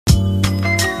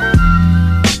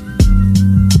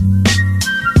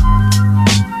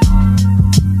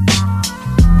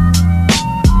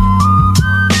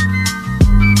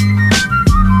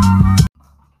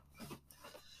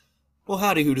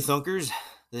Howdy, Hoota Thunkers.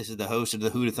 This is the host of the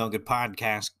Hoota Thunkin'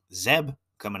 podcast, Zeb,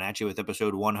 coming at you with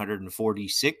episode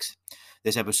 146.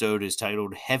 This episode is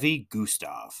titled Heavy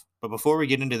Gustav. But before we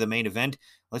get into the main event,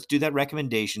 let's do that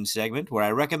recommendation segment where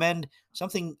I recommend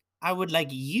something I would like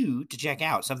you to check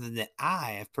out, something that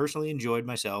I have personally enjoyed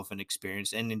myself and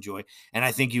experienced and enjoy, and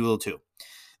I think you will too.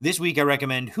 This week I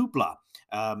recommend Hoopla.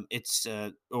 It's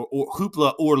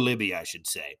Hoopla or Libby, I should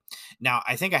say. Now,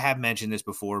 I think I have mentioned this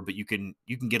before, but you can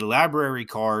get a library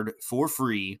card for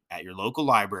free at your local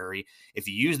library. If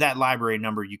you use that library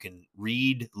number, you can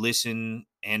read, listen,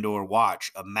 and or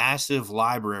watch a massive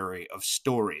library of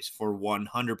stories for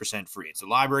 100% free. It's a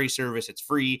library service. It's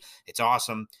free. It's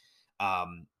awesome.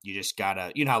 You just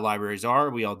gotta, you know how libraries are.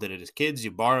 We all did it as kids.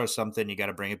 You borrow something, you got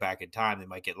to bring it back in time. They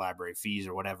might get library fees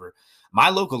or whatever. My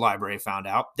local library found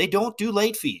out they don't do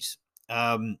late fees.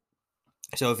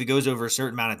 So if it goes over a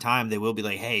certain amount of time, they will be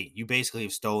like, "Hey, you basically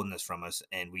have stolen this from us,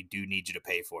 and we do need you to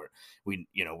pay for it.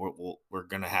 We're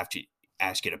gonna have to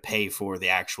ask you to pay for the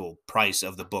actual price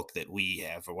of the book that we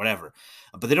have or whatever."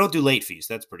 But they don't do late fees.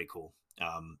 That's pretty cool.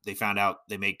 They found out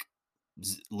they make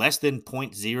less than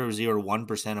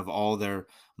 0.001% of all their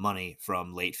money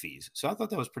from late fees. So I thought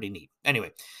that was pretty neat.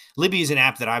 Anyway, Libby is an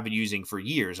app that I've been using for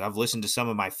years. I've listened to some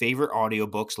of my favorite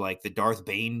audiobooks like the Darth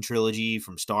Bane trilogy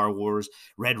from Star Wars,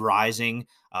 Red Rising,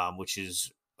 which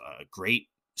is a great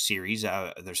series.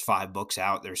 There's 5 books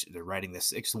out. They're writing the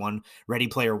 6th one. Ready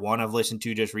Player One I've listened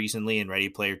to just recently, and Ready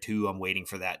Player Two I'm waiting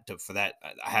for that.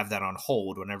 I have that on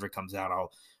hold. Whenever it comes out,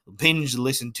 I'll binge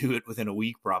listen to it within a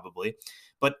week probably.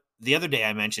 But the other day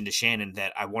I mentioned to Shannon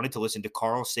that I wanted to listen to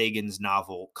Carl Sagan's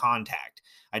novel Contact.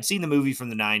 I'd seen the movie from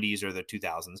the 90s or the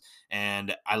 2000s,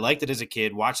 and I liked it as a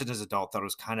kid, watched it as an adult, thought it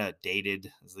was kind of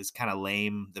dated, at least kind of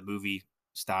lame, the movie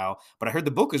style. But I heard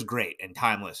the book is great and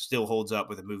timeless, still holds up,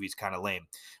 where the movie's kind of lame.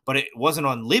 But it wasn't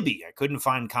on Libby. I couldn't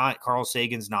find Carl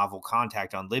Sagan's novel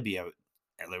Contact on Libby.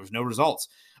 There was no results.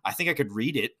 I think I could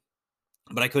read it,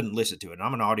 but I couldn't listen to it. And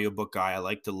I'm an audiobook guy. I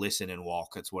like to listen and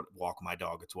walk. Walk my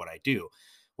dog. It's what I do.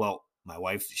 Well, my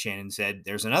wife, Shannon, said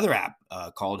there's another app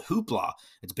called Hoopla.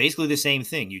 It's basically the same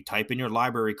thing. You type in your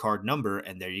library card number,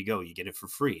 and there you go. You get it for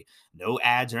free. No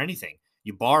ads or anything.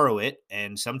 You borrow it,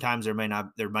 and sometimes a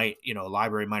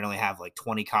library might only have like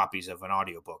 20 copies of an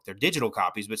audiobook. They're digital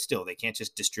copies, but still, they can't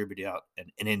just distribute out an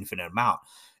infinite amount.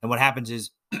 And what happens is,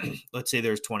 let's say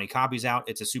there's 20 copies out.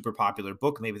 It's a super popular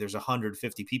book. Maybe there's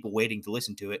 150 people waiting to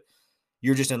listen to it.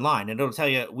 You're just in line, and it'll tell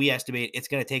you, we estimate it's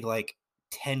going to take like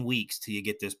 10 weeks till you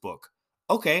get this book.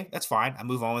 Okay, that's fine. I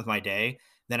move on with my day.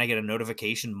 Then I get a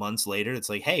notification months later. It's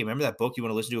like, hey, remember that book you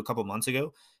want to listen to a couple months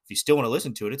ago? If you still want to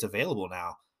listen to it, it's available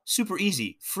now. Super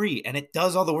easy, free, and it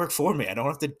does all the work for me. I don't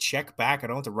have to check back. I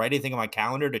don't have to write anything on my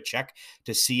calendar to check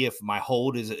to see if my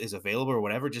hold is available or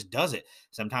whatever. It just does it.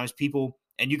 Sometimes people,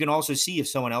 and you can also see if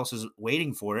someone else is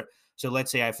waiting for it. So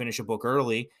let's say I finish a book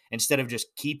early, instead of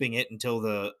just keeping it until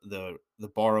the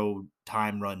borrowed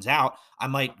time runs out, I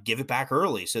might give it back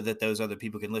early so that those other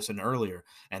people can listen earlier,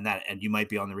 and you might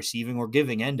be on the receiving or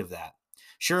giving end of that.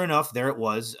 Sure enough, there it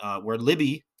was, where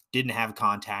Libby didn't have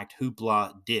Contact,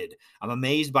 Hoopla did. I'm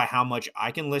amazed by how much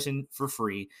I can listen for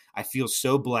free. I feel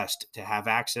so blessed to have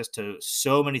access to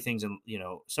so many things, and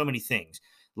so many things.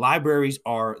 Libraries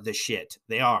are the shit.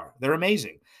 They're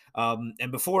amazing.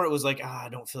 And before it was like, I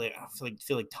don't feel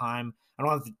like time. I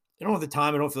don't have the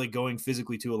time. I don't feel like going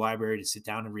physically to a library to sit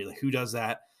down and read. Like, who does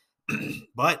that?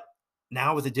 But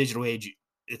now with the digital age,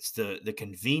 it's the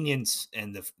convenience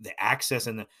and the access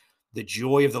and the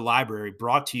joy of the library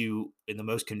brought to you in the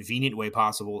most convenient way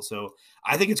possible. So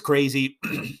I think it's crazy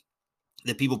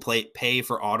that people pay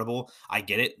for Audible. I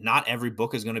get it. Not every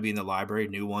book is going to be in the library,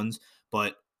 new ones,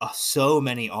 but so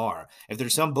many are. If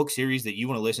there's some book series that you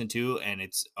want to listen to and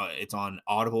it's on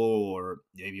Audible, or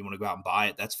maybe you want to go out and buy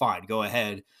it, that's fine. Go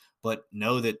ahead. But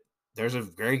know that there's a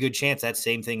very good chance that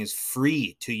same thing is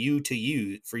free for you to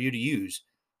use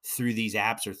through these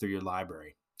apps or through your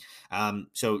library.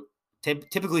 So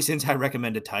typically, since I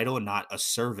recommend a title and not a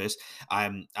service,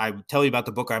 I tell you about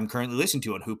the book I'm currently listening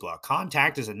to on Hoopla.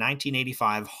 Contact is a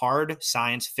 1985 hard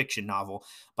science fiction novel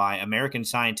by American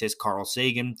scientist Carl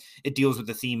Sagan. It deals with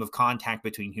the theme of contact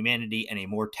between humanity and a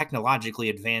more technologically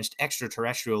advanced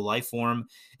extraterrestrial life form.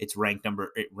 It ranked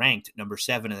number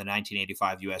 7 in the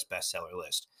 1985 U.S. bestseller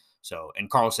list. So, and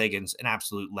Carl Sagan's an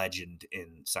absolute legend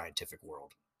in scientific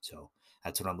world. So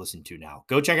that's what I'm listening to now.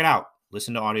 Go check it out.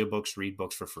 Listen to audiobooks, read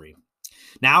books for free.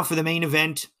 Now for the main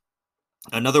event,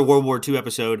 another World War II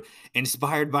episode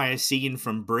inspired by a scene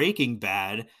from Breaking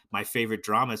Bad, my favorite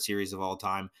drama series of all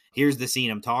time. Here's the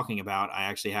scene I'm talking about. I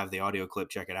actually have the audio clip.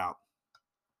 Check it out.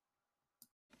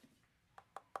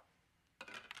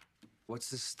 What's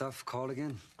this stuff called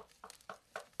again?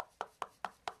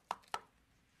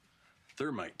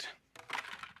 Thermite.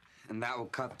 And that will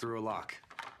cut through a lock.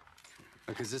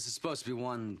 Because this is supposed to be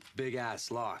one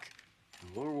big-ass lock.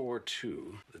 In World War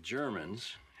II, the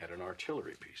Germans had an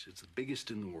artillery piece. It's the biggest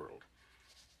in the world,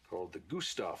 called the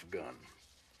Gustav gun.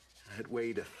 It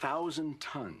weighed 1,000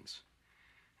 tons.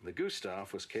 And the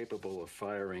Gustav was capable of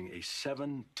firing a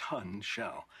 7-ton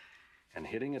shell and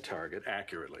hitting a target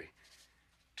accurately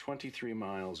 23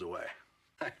 miles away.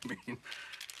 I mean,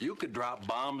 you could drop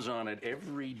bombs on it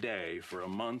every day for a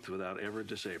month without ever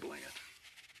disabling it.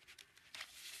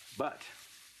 But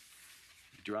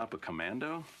you drop a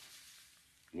commando,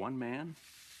 one man,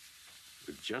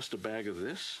 with just a bag of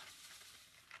this,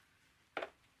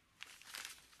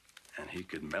 and he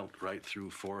could melt right through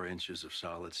 4 inches of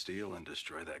solid steel and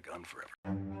destroy that gun forever.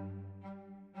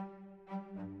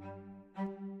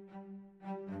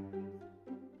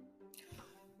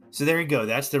 So there you go.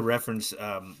 That's the reference.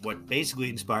 What basically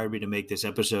inspired me to make this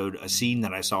episode, a scene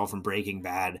that I saw from Breaking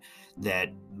Bad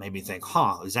that made me think,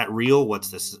 is that real? What's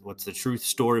the truth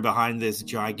story behind this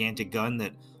gigantic gun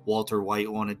that Walter White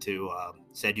wanted to,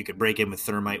 said you could break in with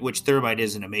thermite, which thermite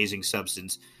is an amazing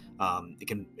substance.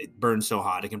 It burns so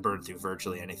hot, it can burn through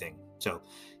virtually anything. So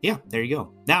yeah, there you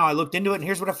go. Now I looked into it and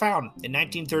here's what I found. In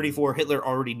 1934, Hitler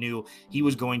already knew he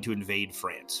was going to invade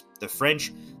France. The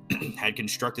French had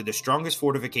constructed the strongest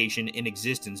fortification in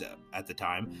existence at the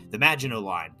time, the Maginot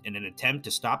Line, in an attempt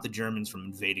to stop the Germans from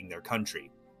invading their country.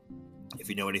 If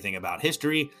you know anything about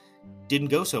history, didn't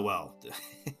go so well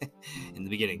in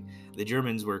the beginning. The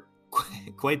Germans were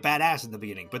quite badass in the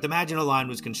beginning, but the Maginot Line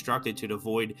was constructed to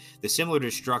avoid the similar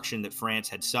destruction that France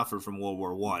had suffered from World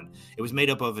War I. It was made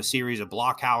up of a series of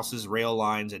blockhouses, rail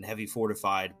lines, and heavy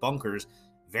fortified bunkers,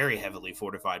 very heavily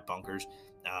fortified bunkers.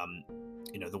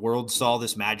 The world saw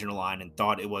this Maginot Line and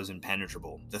thought it was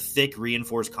impenetrable. The thick,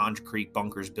 reinforced concrete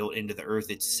bunkers built into the earth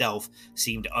itself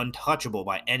seemed untouchable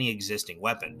by any existing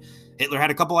weapon. Hitler had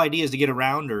a couple ideas to get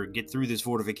around or get through this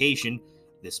fortification,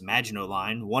 this Maginot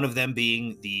Line, one of them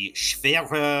being the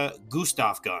Schwere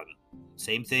Gustav gun.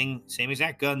 Same thing, same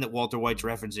exact gun that Walter White's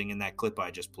referencing in that clip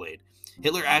I just played.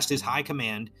 Hitler asked his high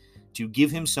command to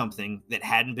give him something that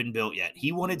hadn't been built yet.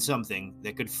 He wanted something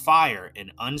that could fire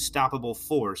an unstoppable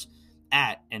force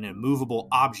at an immovable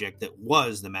object that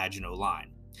was the Maginot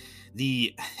Line.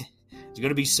 There's going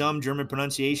to be some German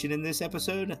pronunciation in this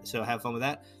episode, so have fun with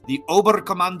that. The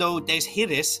Oberkommando des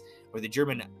Heeres, or the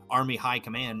German Army High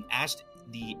Command, asked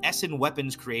the Essen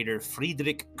weapons creator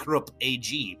Friedrich Krupp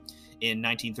AG in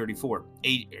 1934.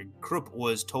 Krupp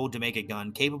was told to make a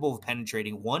gun capable of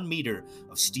penetrating 1 meter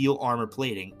of steel armor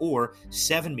plating or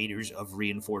 7 meters of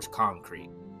reinforced concrete.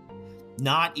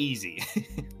 Not easy.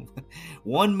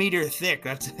 1 meter thick,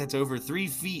 that's over 3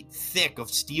 feet thick of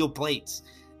steel plates.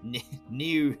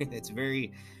 That's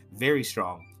very, very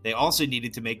strong. They also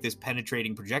needed to make this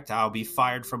penetrating projectile be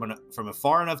fired from a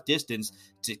far enough distance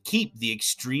to keep the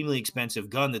extremely expensive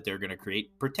gun that they're going to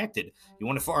create protected. You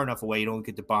want it far enough away, you don't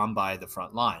get to bomb by the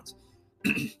front lines.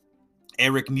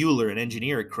 Erich Müller, an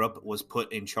engineer at Krupp, was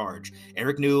put in charge.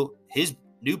 Erich knew his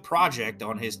new project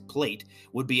on his plate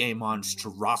would be a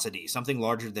monstrosity, something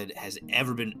larger than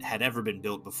had ever been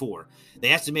built before. They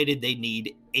estimated they'd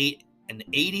need an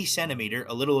 80 centimeter,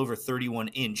 a little over 31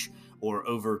 inch, or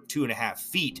over 2.5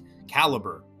 feet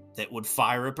caliber that would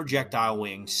fire a projectile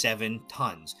weighing 7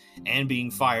 tons and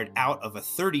being fired out of a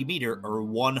 30 meter or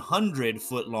 100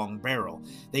 foot long barrel.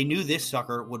 They knew this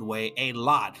sucker would weigh a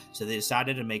lot, so they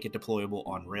decided to make it deployable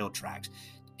on rail tracks.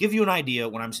 Give you an idea,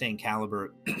 when I'm saying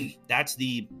caliber, that's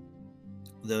the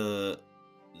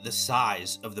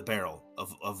size of the barrel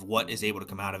of what is able to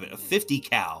come out of it. A 50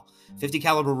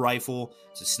 caliber rifle,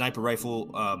 it's a sniper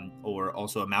rifle, or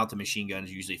also a mounted machine gun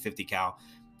is usually 50 cal.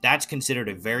 That's considered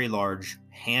a very large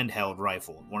handheld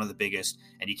rifle, one of the biggest,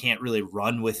 and you can't really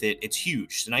run with it. It's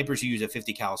huge. Snipers who use a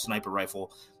 50 cal sniper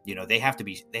rifle, they have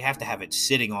to have it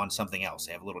sitting on something else.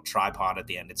 They have a little tripod at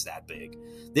the end. It's that big.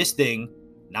 This thing,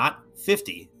 not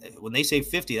 50. When they say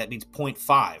 50, that means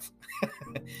 0.5.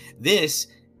 This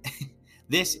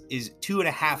is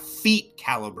 2.5 feet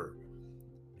caliber.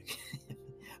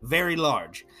 Very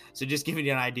large. So just giving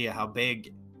you an idea how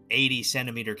big 80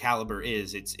 centimeter caliber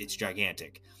is, it's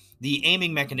gigantic. The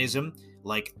aiming mechanism,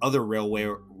 like other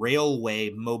railway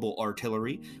mobile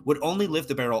artillery, would only lift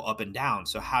the barrel up and down.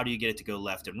 So how do you get it to go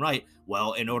left and right?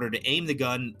 Well, in order to aim the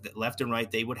gun left and right,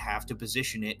 they would have to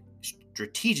position it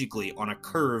strategically on a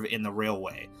curve in the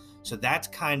railway. So that's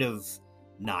kind of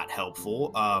not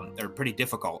helpful, or pretty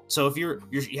difficult. So if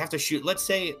you have to shoot, let's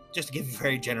say, just to give you a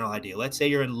very general idea, let's say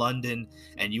you're in London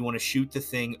and you want to shoot the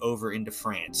thing over into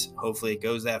France. Hopefully it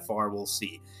goes that far, we'll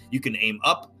see. You can aim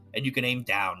up and you can aim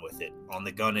down with it on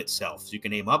the gun itself. So you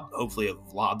can aim up, hopefully it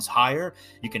lobs higher.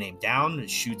 You can aim down, it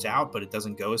shoots out, but it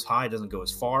doesn't go as high, it doesn't go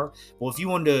as far. Well, if you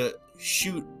wanted to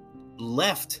shoot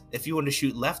left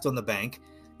on the bank,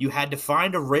 you had to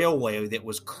find a railway that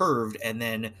was curved and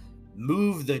then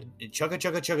move the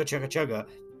chugga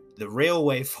the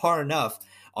railway far enough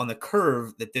on the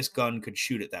curve that this gun could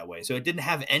shoot it that way. So it didn't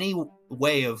have any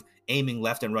way of aiming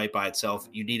left and right by itself.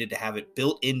 You needed to have it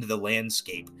built into the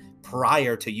landscape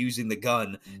prior to using the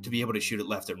gun to be able to shoot it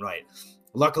left and right.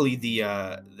 Luckily, the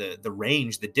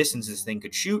range, the distance this thing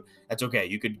could shoot, that's okay.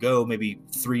 You could go maybe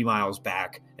 3 miles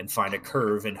back and find a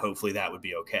curve, and hopefully that would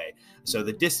be okay. So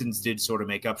the distance did sort of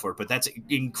make up for it, but that's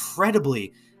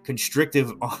incredibly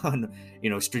constrictive on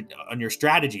your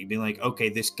strategy, being like, okay,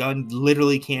 this gun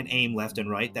literally can't aim left and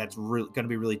right. That's going to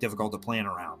be really difficult to plan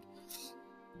around.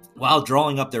 While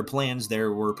drawing up their plans,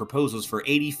 there were proposals for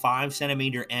 85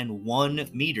 centimeter and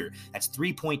 1 meter. That's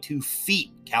 3.2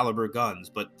 feet caliber guns,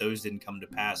 but those didn't come to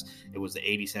pass. It was the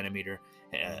 80 centimeter.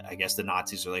 I guess the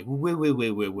Nazis are like, wait.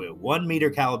 1 meter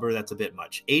caliber, that's a bit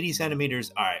much. 80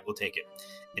 centimeters, all right, we'll take it.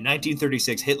 In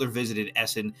 1936, Hitler visited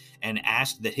Essen and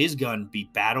asked that his gun be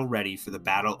battle ready for the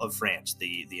Battle of France,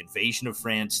 the invasion of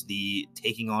France, the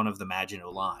taking on of the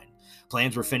Maginot Line.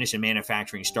 Plans were finished and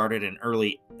manufacturing started in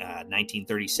early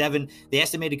 1937. The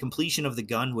estimated completion of the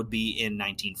gun would be in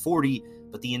 1940,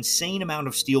 but the insane amount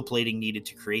of steel plating needed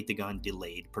to create the gun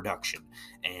delayed production.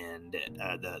 And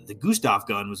the Gustav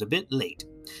gun was a bit late.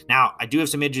 Now, I do have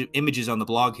some images on the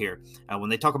blog here. When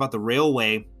they talk about the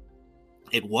railway,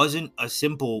 it wasn't a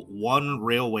simple one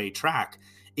railway track.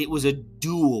 It was a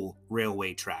dual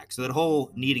railway track. So that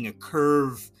whole needing a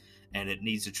curve and it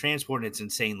needs to transport and it's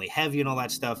insanely heavy and all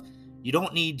that stuff. You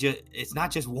don't need it's not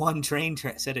just one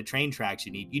set of train tracks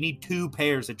you need 2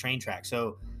 pairs of train tracks.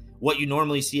 So what you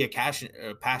normally see a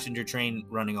passenger train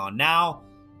running on now,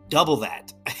 double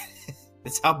that.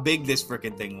 That's how big this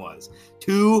frickin' thing was.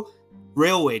 2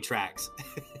 railway tracks.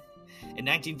 In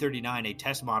 1939, a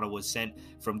test model was sent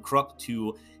from Krupp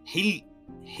to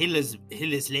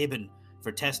Hillesleben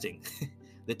for testing.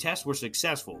 The tests were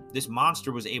successful. This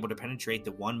monster was able to penetrate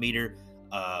the 1 meter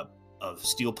of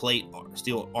steel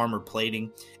armor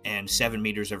plating and 7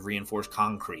 meters of reinforced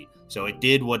concrete. So it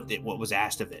did what was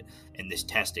asked of it in this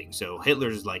testing. So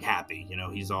Hitler's like happy,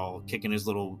 he's all kicking his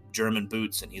little German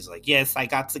boots and he's like, yes, I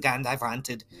got the gun I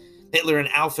wanted. Hitler and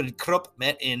Alfred Krupp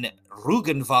met in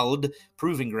Rügenwald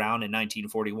Proving Ground in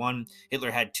 1941.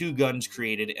 Hitler had 2 guns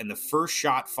created, and the first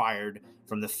shot fired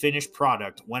from the finished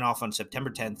product went off on September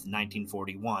 10th,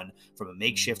 1941, from a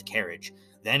makeshift carriage.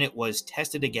 Then it was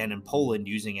tested again in Poland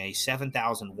using a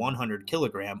 7,100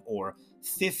 kilogram or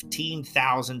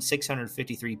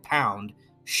 15,653 pound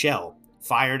shell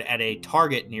fired at a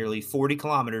target nearly 40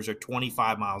 kilometers or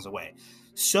 25 miles away.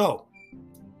 So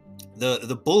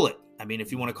the bullet,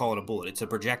 if you want to call it a bullet, it's a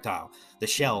projectile. The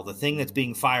shell, the thing that's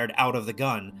being fired out of the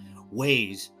gun,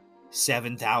 weighs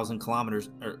 7,000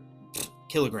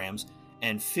 kilograms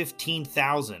and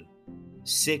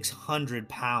 15,600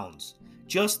 pounds.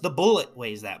 Just the bullet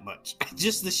weighs that much.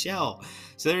 Just the shell.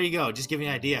 So there you go. Just give you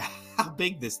an idea how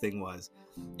big this thing was.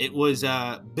 It was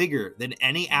bigger than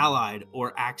any Allied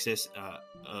or Axis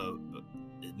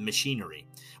machinery.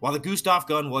 While the Gustav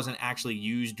gun wasn't actually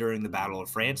used during the Battle of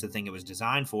France, the thing it was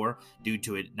designed for, due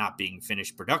to it not being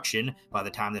finished production by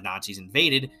the time the Nazis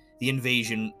invaded, the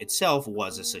invasion itself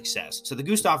was a success. So the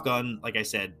Gustav gun, like I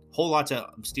said, whole lots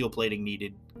of steel plating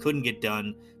needed, couldn't get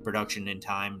done production in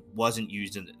time, wasn't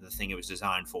used in the thing it was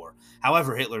designed for.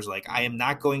 However, Hitler's like, I am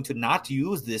not going to not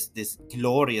use this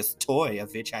glorious toy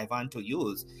of which I want to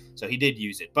use. So he did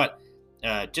use it. But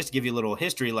just to give you a little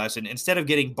history lesson, instead of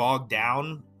getting bogged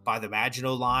down by the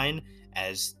Maginot Line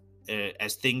as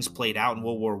things played out in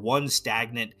World War I,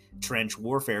 stagnant trench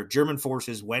warfare, German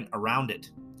forces went around it,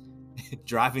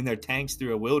 driving their tanks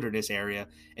through a wilderness area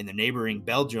in the neighboring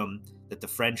Belgium that the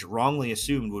French wrongly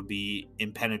assumed would be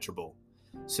impenetrable.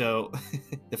 So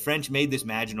the French made this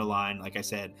Maginot Line, like I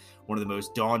said, one of the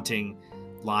most daunting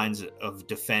lines of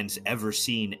defense ever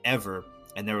seen, ever.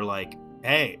 And they were like,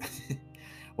 hey,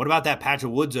 what about that patch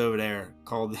of woods over there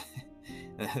called...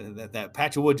 that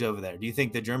patch of woods over there? Do you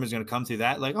think the Germans are going to come through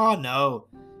that? Like, oh no,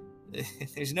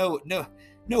 there's no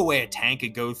way a tank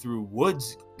could go through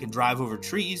woods, can drive over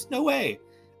trees. No way.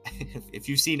 If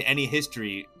you've seen any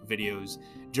history videos,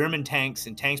 German tanks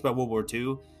and tanks by World War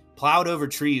II plowed over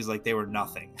trees like they were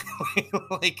nothing,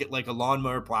 like a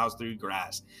lawnmower plows through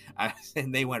grass,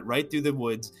 and they went right through the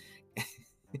woods.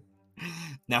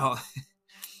 Now,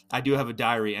 I do have a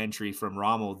diary entry from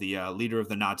Rommel, the leader of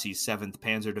the Nazis' 7th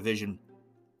Panzer Division.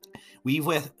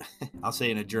 I'll say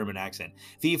in a German accent,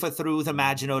 we were through the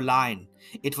Maginot Line.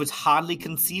 It was hardly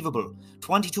conceivable.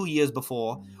 22 years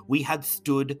before, we had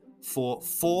stood for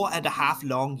 4.5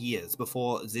 long years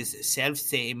before this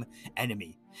self-same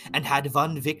enemy, and had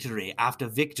won victory after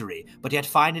victory, but yet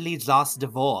finally lost the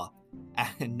war.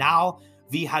 And now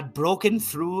we had broken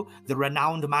through the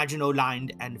renowned Maginot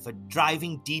Line and were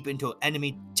driving deep into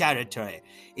enemy territory.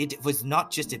 It was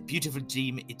not just a beautiful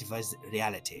dream, it was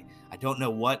reality. I don't know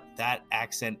what that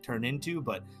accent turned into,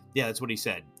 but yeah, that's what he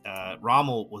said.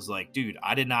 Rommel was like, dude,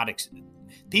 I did not...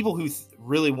 People who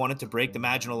really wanted to break the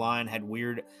Maginot Line had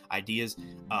weird ideas.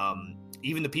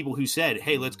 Even the people who said,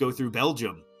 hey, let's go through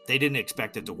Belgium, they didn't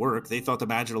expect it to work. They thought the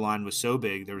Maginot Line was so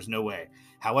big, there was no way.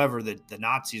 However, the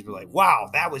Nazis were like, wow,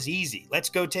 that was easy. Let's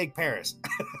go take Paris.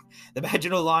 The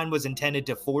Maginot Line was intended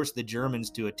to force the Germans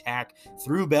to attack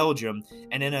through Belgium,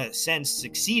 and in a sense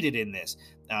succeeded in this,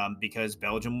 because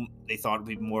Belgium, they thought, would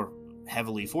be more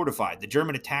heavily fortified. The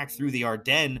German attack through the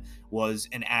Ardennes was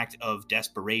an act of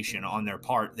desperation on their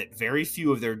part that very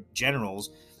few of their generals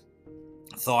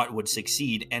thought would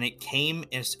succeed, and it came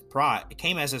as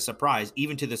a surprise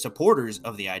even to the supporters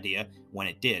of the idea when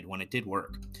it did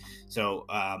work. So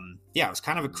it was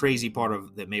kind of a crazy part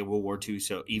of that made World War II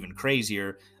so even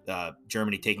crazier,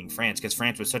 Germany taking France, because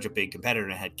France was such a big competitor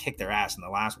and had kicked their ass in the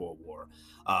last World War.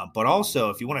 But also,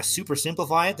 if you want to super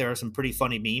simplify it, there are some pretty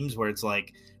funny memes where it's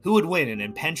like, who would win an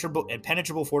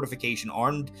impenetrable fortification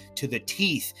armed to the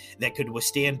teeth that could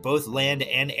withstand both land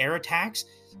and air attacks?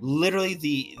 Literally,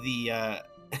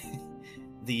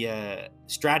 the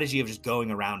strategy of just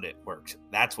going around it worked.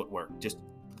 That's what worked. Just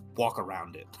walk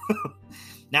around it.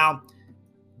 Now,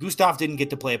 Gustav didn't get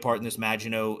to play a part in this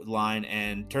Maginot Line,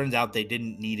 and turns out they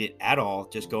didn't need it at all.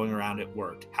 Just going around it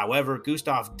worked. However,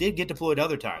 Gustav did get deployed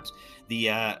other times. The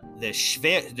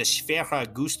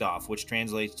Schwacher Gustav, which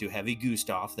translates to Heavy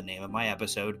Gustav, the name of my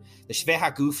episode, the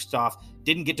Schwacher Gustav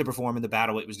didn't get to perform in the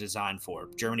battle it was designed for.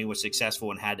 Germany was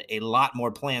successful and had a lot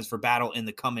more plans for battle in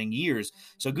the coming years,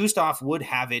 so Gustav would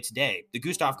have its day. The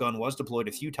Gustav gun was deployed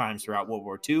a few times throughout World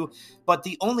War II, but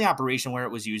the only operation where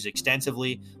it was used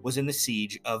extensively was in the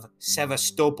siege of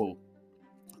Sevastopol,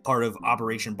 part of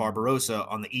Operation Barbarossa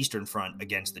on the Eastern Front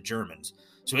against the Germans.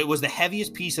 So it was the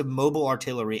heaviest piece of mobile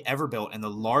artillery ever built and the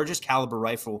largest caliber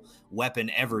rifle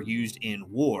weapon ever used in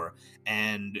war.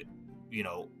 And, you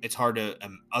know, it's hard to,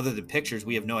 other than pictures,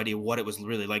 we have no idea what it was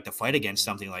really like to fight against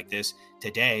something like this.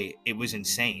 Today, it was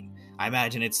insane. I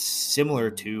imagine it's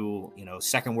similar to, you know,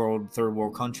 second world, third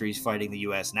world countries fighting the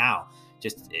U.S. now.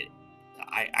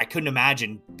 I couldn't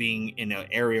imagine being in an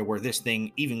area where this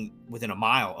thing, even within a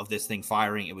mile of this thing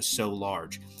firing, it was so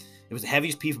large. It was the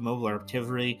heaviest piece of mobile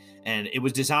artillery, and it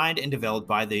was designed and developed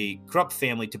by the Krupp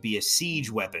family to be a siege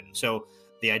weapon. So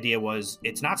the idea was,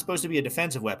 it's not supposed to be a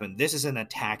defensive weapon. This is an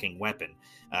attacking weapon.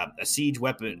 A siege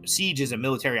weapon. Siege is a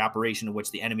military operation in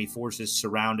which the enemy forces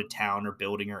surround a town or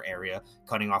building or area,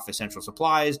 cutting off essential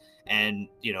supplies. And,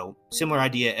 you know, similar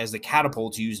idea as the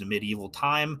catapults used in medieval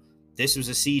time. This was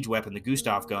a siege weapon, the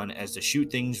Gustav gun, as to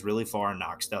shoot things really far and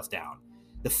knock stuff down.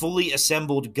 The fully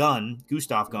assembled gun,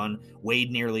 Gustav gun, weighed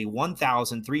nearly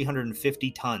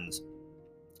 1,350 tons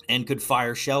and could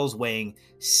fire shells weighing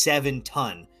 7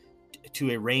 tons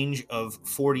to a range of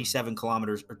 47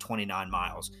 kilometers or 29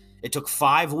 miles. It took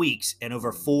 5 weeks and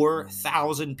over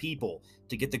 4,000 people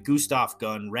to get the Gustav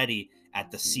gun ready at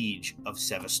the siege of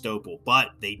Sevastopol,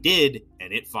 but they did,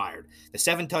 and it fired. The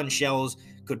 7-ton shells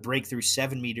could break through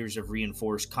 7 meters of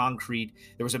reinforced concrete.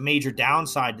 There was a major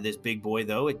downside to this big boy,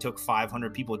 though. It took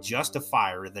 500 people just to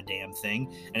fire the damn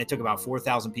thing, and it took about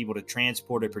 4,000 people to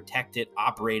transport it, protect it,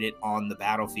 operate it on the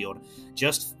battlefield.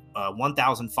 Just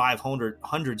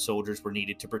 1,500 soldiers were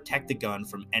needed to protect the gun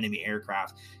from enemy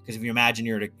aircraft. Because if you imagine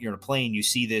you're in a plane, you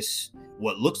see this,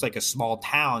 what looks like a small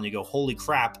town, you go, holy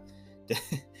crap,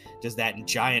 does that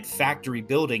giant factory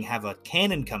building have a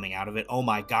cannon coming out of it? Oh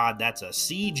my God, that's a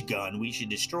siege gun. We should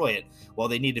destroy it. Well,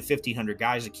 they needed 1,500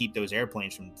 guys to keep those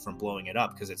airplanes from blowing it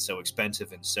up because it's so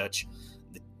expensive and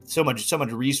so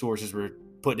much resources were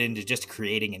put into just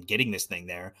creating and getting this thing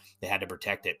there. They had to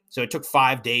protect it. So it took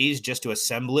 5 days just to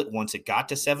assemble it once it got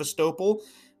to Sevastopol,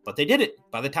 but they did it.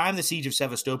 By the time the siege of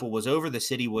Sevastopol was over, the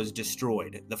city was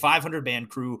destroyed. The 500-man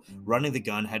crew running the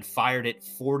gun had fired it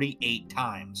 48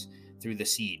 times through the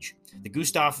siege. The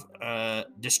Gustav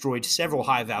destroyed several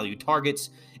high-value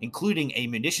targets, including a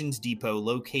munitions depot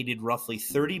located roughly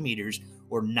 30 meters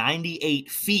or 98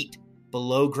 feet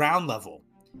below ground level.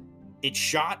 It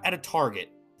shot at a target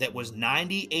that was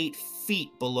 98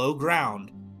 feet below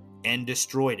ground and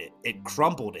destroyed it. It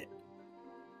crumpled it.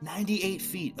 98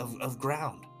 feet of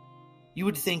ground. You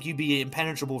would think you'd be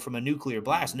impenetrable from a nuclear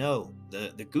blast. No,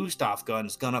 the Gustav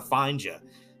gun's gonna find you.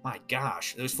 My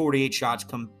gosh, those 48 shots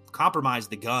compromised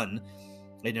the gun.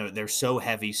 You know, they're so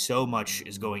heavy, so much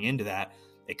is going into that.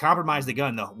 They compromised the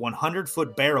gun. The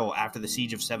 100-foot barrel after the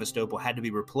siege of Sevastopol had to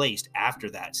be replaced after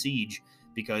that siege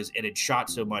because it had shot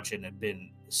so much and had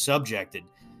been subjected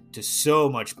to so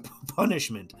much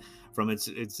punishment from its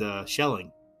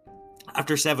shelling.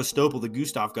 After Sevastopol, the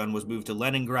Gustav gun was moved to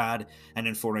Leningrad, and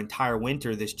then for an entire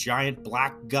winter, this giant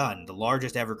black gun, the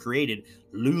largest ever created,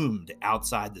 loomed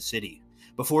outside the city.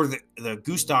 Before the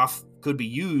Gustav could be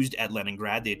used at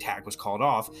Leningrad, the attack was called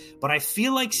off, but I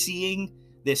feel like seeing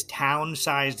this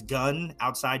town-sized gun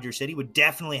outside your city would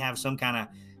definitely have some kind of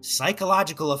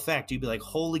psychological effect. You'd be like,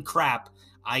 holy crap,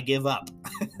 I give up.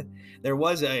 There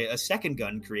was a second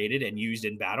gun created and used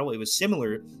in battle. It was a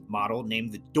similar model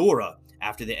named the Dora,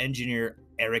 after the engineer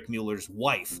Erich Mueller's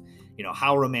wife. You know,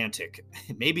 how romantic.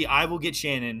 Maybe I will get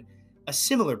Shannon a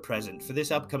similar present for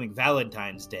this upcoming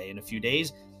Valentine's Day in a few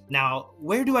days. Now,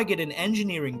 where do I get an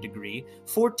engineering degree,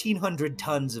 1,400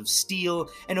 tons of steel,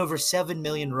 and over 7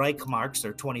 million Reichmarks,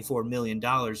 or $24 million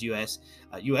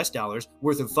US dollars,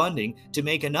 worth of funding to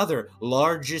make another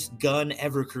largest gun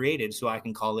ever created so I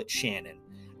can call it Shannon?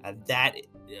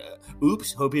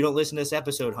 Oops, hope you don't listen to this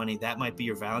episode, honey. That might be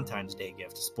your Valentine's Day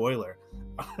gift. Spoiler.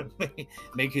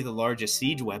 Make you the largest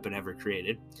siege weapon ever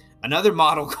created. Another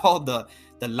model called the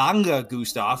Lange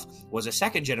Gustav was a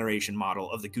second generation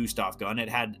model of the Gustav gun. It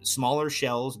had smaller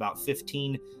shells, about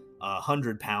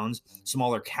 1,500 pounds,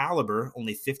 smaller caliber,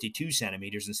 only 52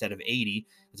 centimeters instead of 80.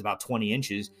 It's about 20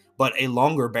 inches, but a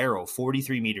longer barrel,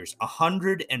 43 meters,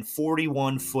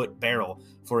 141-foot barrel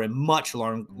for a much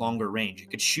longer range.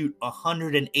 It could shoot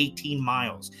 118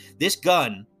 miles. This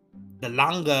gun, the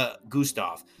Lange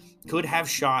Gustav, could have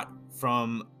shot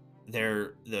from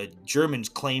the Germans'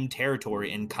 claimed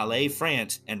territory in Calais,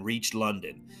 France, and reached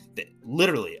London.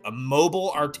 Literally, a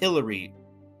mobile artillery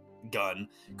gun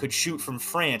could shoot from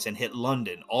France and hit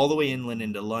London, all the way inland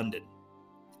into London.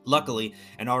 Luckily,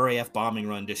 an RAF bombing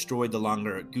run destroyed the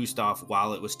Lange Gustav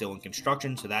while it was still in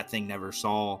construction, so that thing never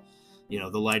saw,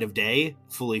 the light of day,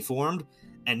 fully formed.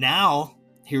 And now,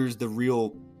 here's the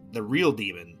real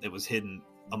demon that was hidden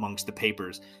amongst the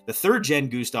papers. The third-gen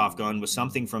Gustav gun was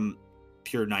something from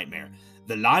pure nightmare.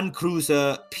 The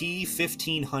Landcruiser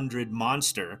P-1500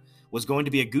 Monster was going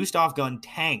to be a Gustav gun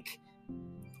tank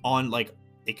on,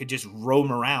 it could just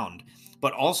roam around,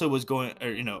 but also was going,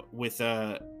 it's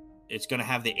going to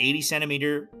have the 80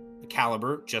 centimeter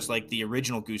caliber, just like the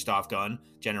original Gustav gun,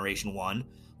 Generation 1,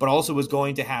 but also was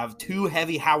going to have 2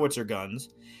 heavy howitzer guns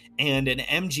and an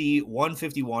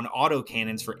MG-151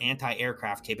 autocannons for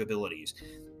anti-aircraft capabilities.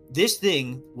 This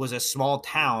thing was a small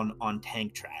town on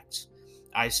tank tracks.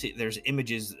 I see there's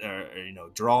images,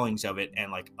 drawings of it,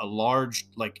 and a large,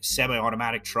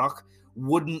 semi-automatic truck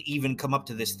wouldn't even come up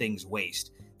to this thing's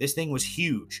waist. This thing was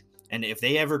huge. And if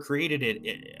they ever created it,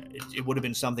 it would have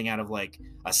been something out of a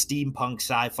steampunk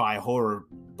sci-fi horror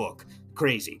book.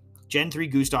 Crazy. Gen 3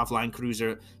 Gustav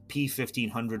Landcruiser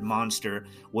P-1500 Monster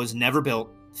was never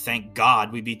built. Thank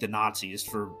God we beat the Nazis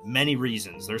for many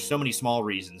reasons. There's so many small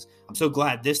reasons. I'm so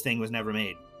glad this thing was never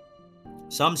made.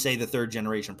 Some say the third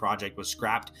generation project was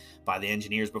scrapped by the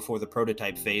engineers before the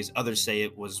prototype phase. Others say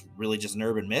it was really just an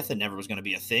urban myth and never was going to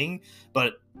be a thing.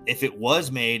 But if it was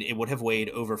made, it would have weighed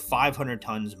over 500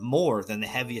 tons more than the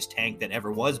heaviest tank that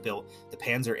ever was built, the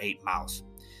Panzer VIII Maus.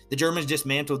 The Germans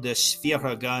dismantled the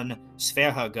Speer gun,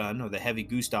 or the heavy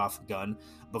Gustav gun,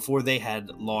 before they had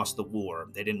lost the war.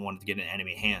 They didn't want it to get in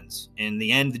enemy hands. In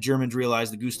the end, the Germans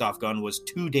realized the Gustav gun was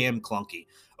too damn clunky.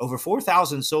 Over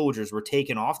 4,000 soldiers were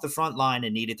taken off the front line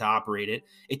and needed to operate it.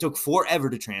 It took forever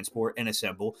to transport and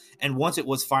assemble, and once it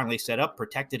was finally set up,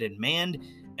 protected, and manned,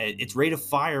 its rate of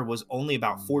fire was only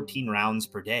about 14 rounds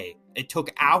per day. It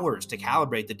took hours to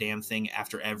calibrate the damn thing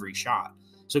after every shot.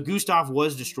 So Gustav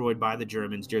was destroyed by the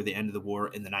Germans near the end of the war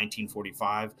in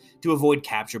 1945 to avoid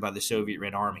capture by the Soviet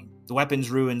Red Army. The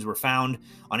weapon's ruins were found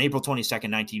on April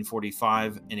 22nd,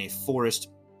 1945 in a forest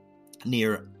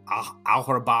near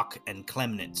Auerbach and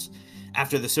Chemnitz.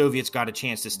 After the Soviets got a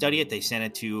chance to study it, they sent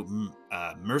it to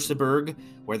Merseburg,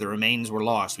 where the remains were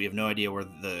lost. We have no idea where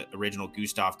the original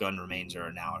Gustav gun remains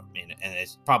are now, and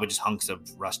it's probably just hunks of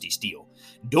rusty steel.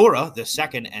 Dora, the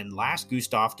second and last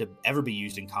Gustav to ever be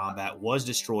used in combat, was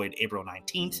destroyed April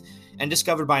 19th and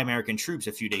discovered by American troops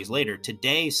a few days later.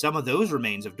 Today, some of those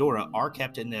remains of Dora are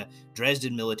kept in the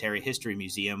Dresden Military History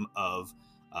Museum of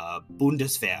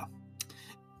Bundeswehr.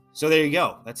 So there you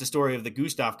go. That's the story of the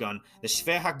Gustav gun. The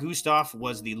Schwerha Gustav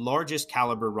was the largest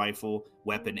caliber rifle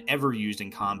weapon ever used in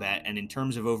combat, and in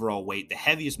terms of overall weight, the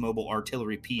heaviest mobile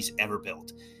artillery piece ever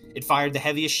built. It fired the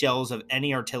heaviest shells of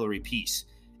any artillery piece.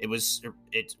 It was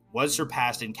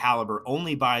surpassed in caliber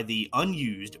only by the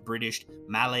unused British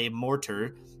Mallet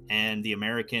mortar and the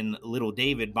American Little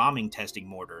David bombing testing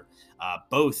mortar,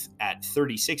 both at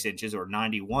 36 inches or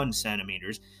 91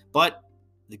 centimeters, but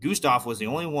the Gustav was the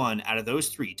only one out of those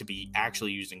three to be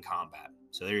actually used in combat.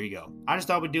 So there you go. I just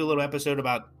thought we'd do a little episode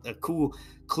about a cool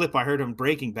clip I heard on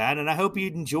Breaking Bad, and I hope you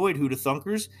enjoyed Who the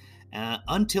Thunkers.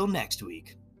 Until next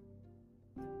week.